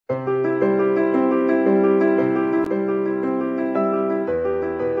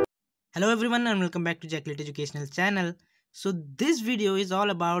Hello everyone and welcome back to Jacklet Educational Channel. So this video is all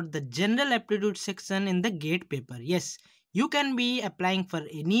about the general aptitude section in the GATE paper. Yes, you can be applying for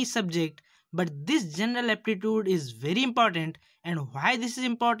any subject, but this general aptitude is very important, and why this is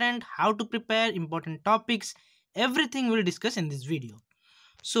important, how to prepare, important topics, everything we'll discuss in this video.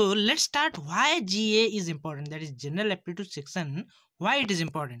 So let's start why GA is important, that is general aptitude section. Why it is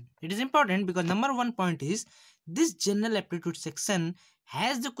important? It is important because number one point is this general aptitude section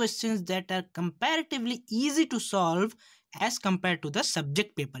has the questions that are comparatively easy to solve as compared to the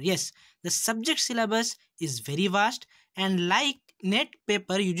subject paper. Yes, the subject syllabus is very vast, and like NET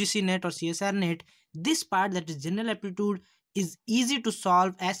paper, UGC NET or CSR NET, this part, that is general aptitude, is easy to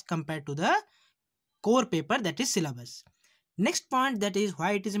solve as compared to the core paper, that is syllabus. Next point, that is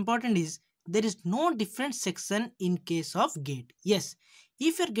why it is important, is there is no different section in case of GATE. Yes,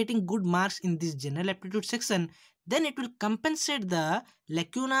 if you are getting good marks in this general aptitude section, then it will compensate the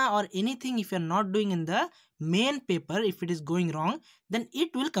lacuna or anything if you are not doing in the main paper. If it is going wrong, then it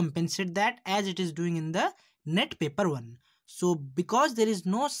will compensate that as it is doing in the NET paper 1. So because there is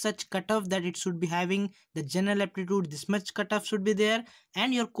no such cutoff that it should be having the general aptitude, this much cutoff should be there,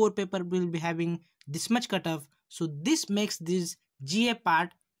 and your core paper will be having this much cutoff. So this makes this GA part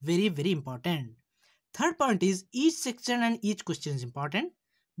very important. Third point is each section and each question is important,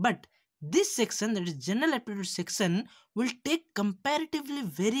 but this section, that is general aptitude section, will take comparatively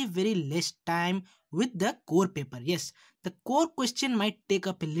very less time with the core paper. Yes, the core question might take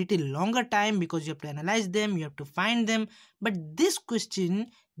up a little longer time because you have to analyze them, you have to find them, but this question,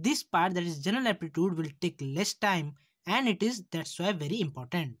 this part, that is general aptitude, will take less time, and that's why very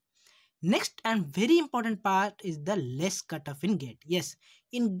important. Next and very important part is the less cutoff in GATE. Yes,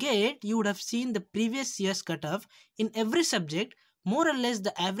 in GATE you would have seen the previous year's cutoff in every subject. More or less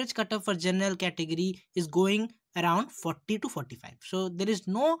the average cutoff for general category is going around 40 to 45. So there is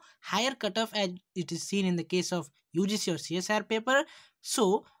no higher cutoff as it is seen in the case of UGC or CSR paper.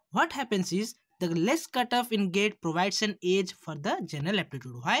 So what happens is the less cutoff in GATE provides an edge for the general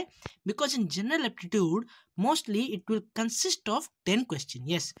aptitude. Why? Because in general aptitude mostly it will consist of 10 questions.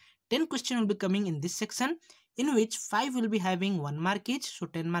 Yes, 10 questions will be coming in this section, in which 5 will be having 1 mark each, so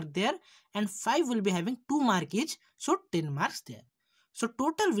 10 mark there, and 5 will be having 2 mark each, so 10 marks there. So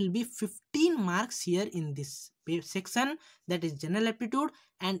total will be 15 marks here in this section, that is general aptitude,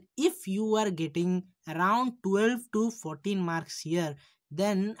 and if you are getting around 12 to 14 marks here,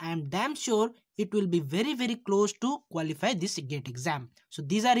 then I am damn sure it will be very close to qualify this GATE exam. So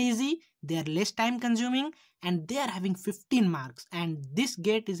these are easy, they are less time consuming, and they are having 15 marks, and this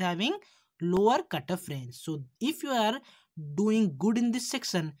GATE is having lower cutoff range. So if you are doing good in this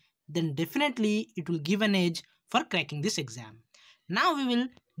section, then definitely it will give an edge for cracking this exam. Now we will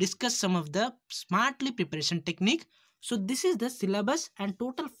discuss some of the smartly preparation technique. So this is the syllabus, and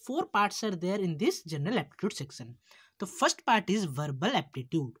total 4 parts are there in this general aptitude section. The first part is verbal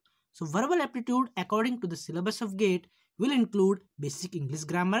aptitude. So verbal aptitude, according to the syllabus of GATE, will include basic English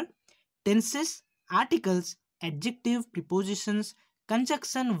grammar, tenses, articles, adjective, prepositions,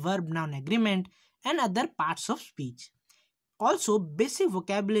 conjunction, verb, noun agreement, and other parts of speech. Also, basic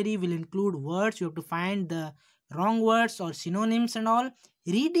vocabulary will include words. You have to find the wrong words or synonyms and all.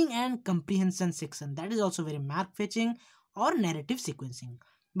 Reading and comprehension section, that is also very mark fetching, or narrative sequencing.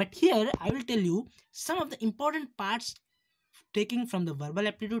 But here I will tell you some of the important parts taking from the verbal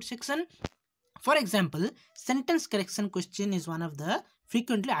aptitude section. For example, sentence correction question is one of the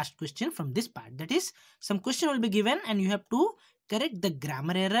frequently asked question from this part. That is, some question will be given and you have to correct the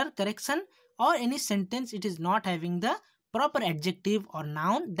grammar error correction, or any sentence it is not having the proper adjective or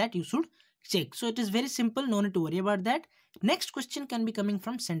noun, that you should check. So it is very simple, no need to worry about that. Next question can be coming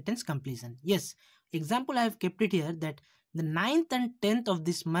from sentence completion. Yes, example I have kept it here, that the 9th and 10th of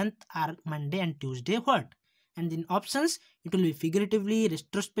this month are Monday and Tuesday. What? And in options it will be figuratively,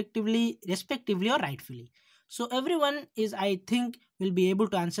 retrospectively, respectively, or rightfully. So everyone is, I think, will be able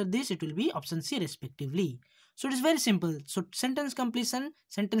to answer this. It will be option C, respectively. So it is very simple. So sentence completion,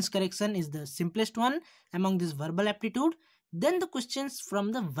 sentence correction is the simplest one among this verbal aptitude. Then the questions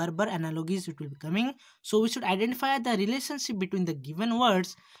from the verbal analogies it will be coming. So we should identify the relationship between the given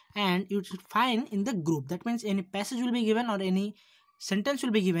words, and you should find in the group. That means any passage will be given or any sentence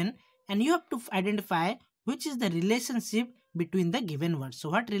will be given, and you have to identify which is the relationship between the given words. So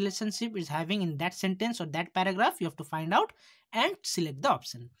what relationship is having in that sentence or that paragraph, you have to find out and select the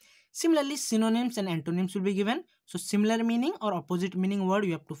option. Similarly, synonyms and antonyms will be given. So similar meaning or opposite meaning word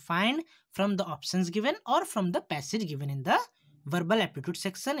you have to find from the options given or from the passage given in the verbal aptitude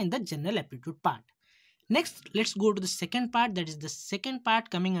section in the general aptitude part. Next, let's go to the second part. That is the second part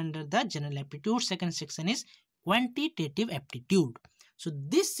coming under the general aptitude. Second section is quantitative aptitude. So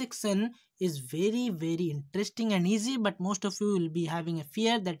this section is very interesting and easy, but most of you will be having a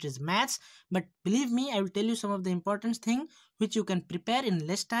fear that is maths. But believe me, I will tell you some of the important thing which you can prepare in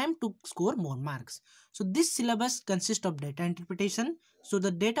less time to score more marks. So this syllabus consists of data interpretation. So the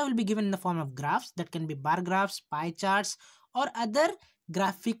data will be given in the form of graphs, that can be bar graphs, pie charts, or other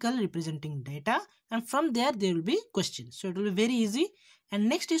graphical representing data, and from there will be questions. So it will be very easy. And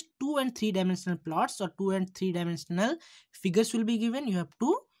next is 2 and 3 dimensional plots, or 2 and 3 dimensional figures will be given. You have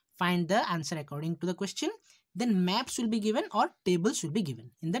to find the answer according to the question. Then maps will be given or tables will be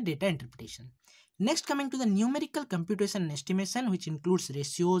given in the data interpretation. Next, coming to the numerical computation and estimation, which includes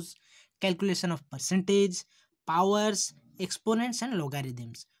ratios, calculation of percentage, powers, exponents and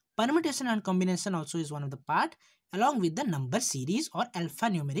logarithms. Permutation and combination also is one of the part, along with the number series or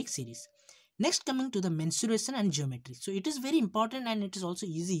alphanumeric series. Next, coming to the mensuration and geometry. So it is very important and it is also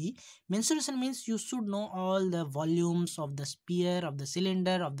easy. Mensuration means you should know all the volumes of the sphere, of the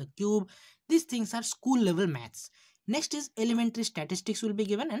cylinder, of the cube. These things are school level maths. Next is elementary statistics will be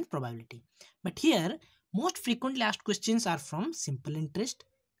given and probability. But here, most frequently asked questions are from simple interest,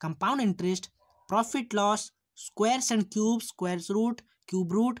 compound interest, profit loss, squares and cubes, squares root,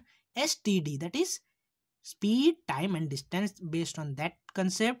 cube root, STD, that is speed, time and distance, based on that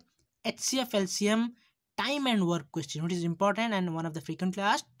concept. HCF, LCM, time and work question, which is important and one of the frequently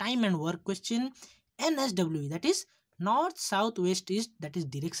asked time and work question. NSW, that is north, south, west, east, that is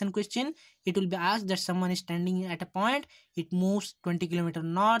direction question. It will be asked that someone is standing at a point, it moves 20 km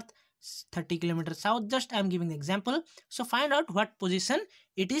north, 30 km south. Just I am giving the example. So find out what position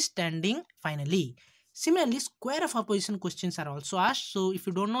it is standing finally. Similarly, square of opposition questions are also asked. So if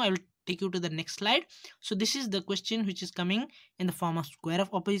you don't know, I will take you to the next slide. So this is the question which is coming in the form of square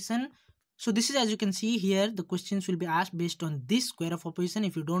of opposition. So this is, as you can see here, the questions will be asked based on this square of opposition.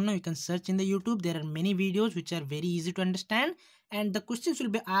 If you don't know, you can search in the YouTube. There are many videos which are very easy to understand, and the questions will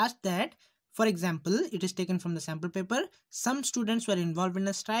be asked that, for example, it is taken from the sample paper. Some students were involved in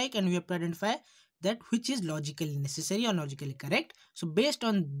a strike and we have to identify that which is logically necessary or logically correct. So based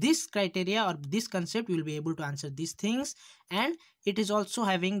on this criteria or this concept, you will be able to answer these things. And it is also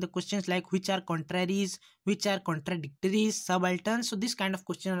having the questions like which are contraries, which are contradictories, subalterns. So this kind of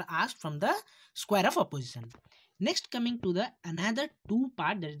question are asked from the square of opposition. Next, coming to the another two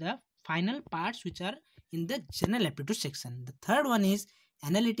part, that is the final parts which are in the general aptitude section. The third one is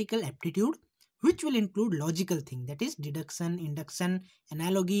analytical aptitude, which will include logical thing, that is deduction, induction,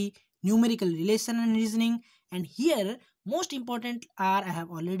 analogy, numerical relation and reasoning. And here most important are, I have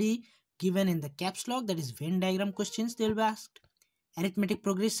already given in the caps lock, that is Venn diagram questions they will be asked, arithmetic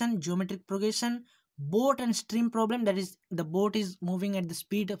progression, geometric progression, boat and stream problem, that is the boat is moving at the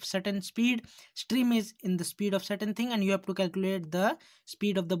speed of certain speed, stream is in the speed of certain thing, and you have to calculate the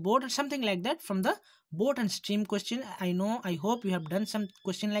speed of the boat or something like that from the boat and stream question. I hope you have done some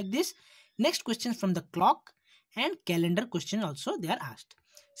question like this. Next, questions from the clock and calendar question also they are asked.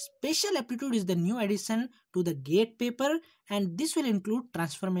 Special aptitude is the new addition to the GATE paper, and this will include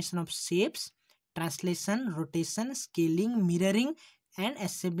transformation of shapes, translation, rotation, scaling, mirroring and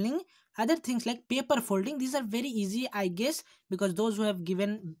assembling. Other things like paper folding, these are very easy, I guess, because those who have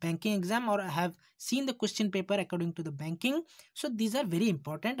given banking exam or have seen the question paper according to the banking, so these are very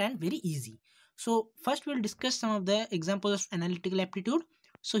important and very easy. So first we'll discuss some of the examples of analytical aptitude.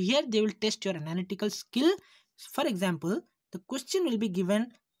 So here they will test your analytical skill. For example, the question will be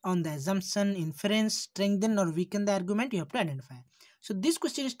given on the assumption, inference, strengthen or weaken the argument you have to identify. So this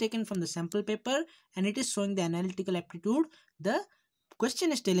question is taken from the sample paper and it is showing the analytical aptitude. The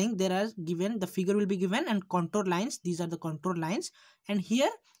question is telling there are given, the figure will be given and contour lines, these are the contour lines, and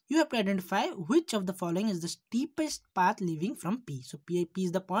here you have to identify which of the following is the steepest path leaving from P. So P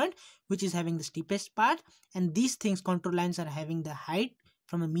is the point which is having the steepest path, and these things, contour lines, are having the height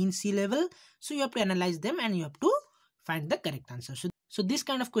from a mean sea level. So you have to analyze them and you have to find the correct answer. So this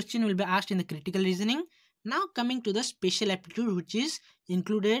kind of question will be asked in the critical reasoning. Now coming to the special aptitude, which is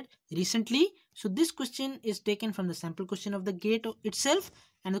included recently. So this question is taken from the sample question of the GATE itself,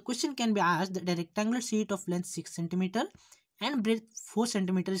 and the question can be asked that a rectangular sheet of length 6 cm and breadth 4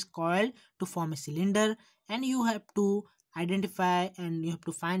 cm is coiled to form a cylinder, and you have to identify and you have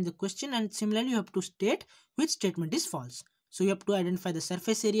to find the question, and similarly you have to state which statement is false. So you have to identify the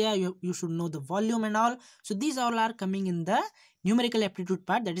surface area, you should know the volume and all. So these all are coming in the numerical aptitude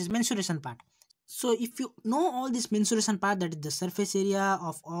part, that is mensuration part. So if you know all this mensuration part, that is the surface area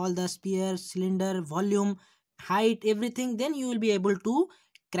of all the sphere, cylinder, volume, height, everything, then you will be able to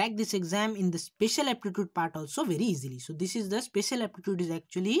crack this exam in the special aptitude part also very easily. So this is the special aptitude, is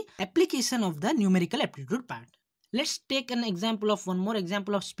actually application of the numerical aptitude part. Let's take an example of one more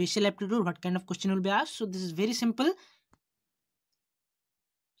example of special aptitude. What kind of question will be asked? So this is very simple.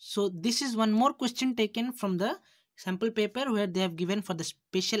 So this is one more question taken from the sample paper where they have given for the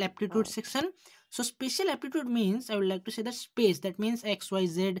special aptitude section. So special aptitude means, I would like to say, the space, that means x, y,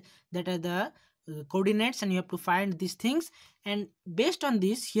 z, that are the coordinates, and you have to find these things. And based on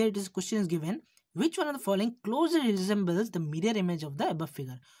this, here it is question is given, which one of the following closely resembles the mirror image of the above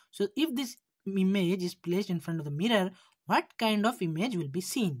figure. So if this image is placed in front of the mirror, what kind of image will be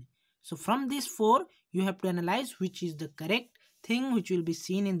seen? So from these four, you have to analyze which is the correct thing which will be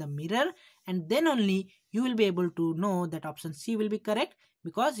seen in the mirror, and then only you will be able to know that option C will be correct,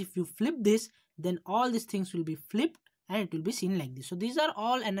 because if you flip this, then all these things will be flipped and it will be seen like this. So these are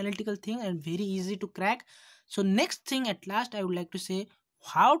all analytical things and very easy to crack. So next thing, at last, I would like to say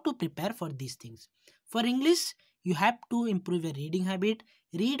how to prepare for these things. For English, you have to improve your reading habit.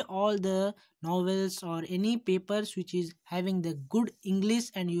 Read all the novels or any papers which is having the good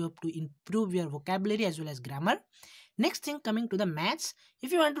English, and you have to improve your vocabulary as well as grammar. Next thing, coming to the maths,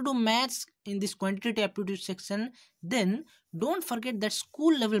 if you want to do maths in this quantitative aptitude section, then don't forget that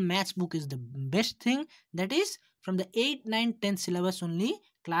school level maths book is the best thing. That is from the 8, 9, 10 syllabus only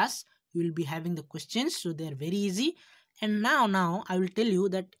class you will be having the questions, so they are very easy. And now I will tell you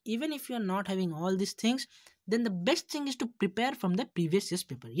that even if you are not having all these things, then the best thing is to prepare from the previous year's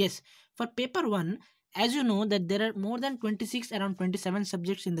paper. Yes, for paper 1, as you know that there are more than 26, around 27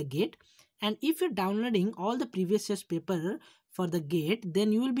 subjects in the gate, and if you're downloading all the previous year's paper for the gate,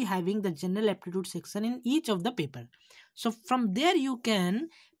 then you will be having the general aptitude section in each of the paper. So from there you can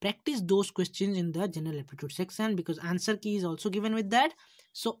practice those questions in the general aptitude section, because answer key is also given with that.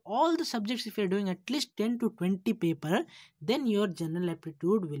 So all the subjects, if you're doing at least 10 to 20 paper, then your general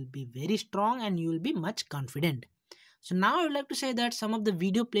aptitude will be very strong and you will be much confident. So now I would like to say that some of the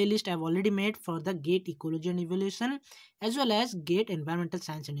video playlist I've already made for the GATE Ecology and Evolution as well as GATE Environmental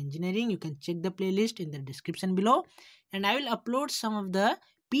Science and Engineering. You can check the playlist in the description below, and I will upload some of the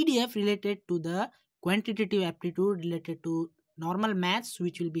PDF related to the quantitative aptitude related to normal maths,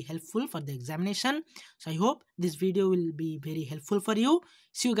 which will be helpful for the examination. So I hope this video will be very helpful for you.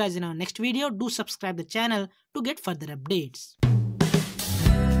 See you guys in our next video. Do subscribe the channel to get further updates.